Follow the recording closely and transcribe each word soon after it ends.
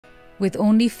With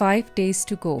only 5 days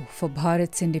to go for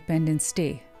Bharat's Independence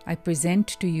Day, I present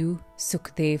to you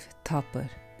Sukhdev Thapar.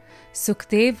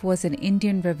 Sukhdev was an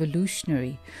Indian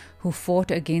revolutionary who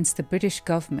fought against the British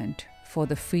government for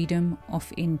the freedom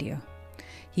of India.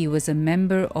 He was a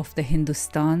member of the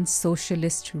Hindustan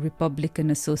Socialist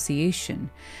Republican Association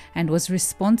and was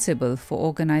responsible for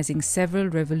organizing several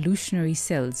revolutionary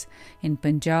cells in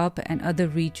Punjab and other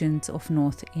regions of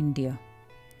North India.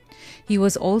 He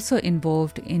was also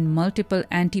involved in multiple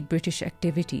anti-British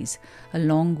activities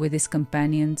along with his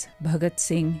companions Bhagat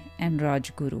Singh and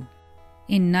Rajguru.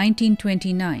 In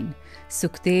 1929,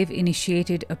 Sukhdev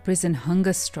initiated a prison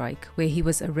hunger strike where he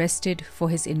was arrested for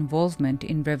his involvement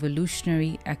in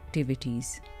revolutionary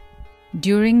activities.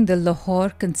 During the Lahore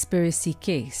conspiracy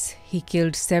case, he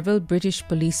killed several British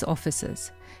police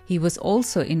officers. He was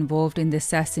also involved in the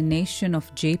assassination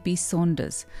of J.P.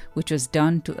 Saunders, which was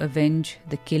done to avenge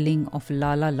the killing of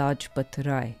Lala Lajpat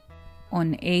Rai.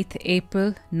 On 8 April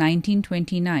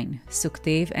 1929,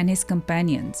 Sukhdev and his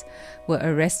companions were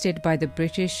arrested by the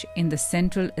British in the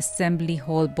Central Assembly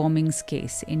Hall bombings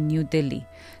case in New Delhi.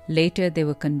 Later, they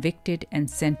were convicted and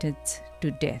sentenced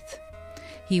to death.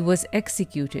 He was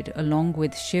executed along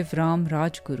with Shivram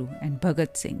Rajguru and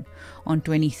Bhagat Singh on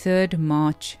 23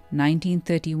 March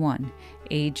 1931,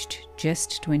 aged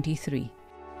just 23.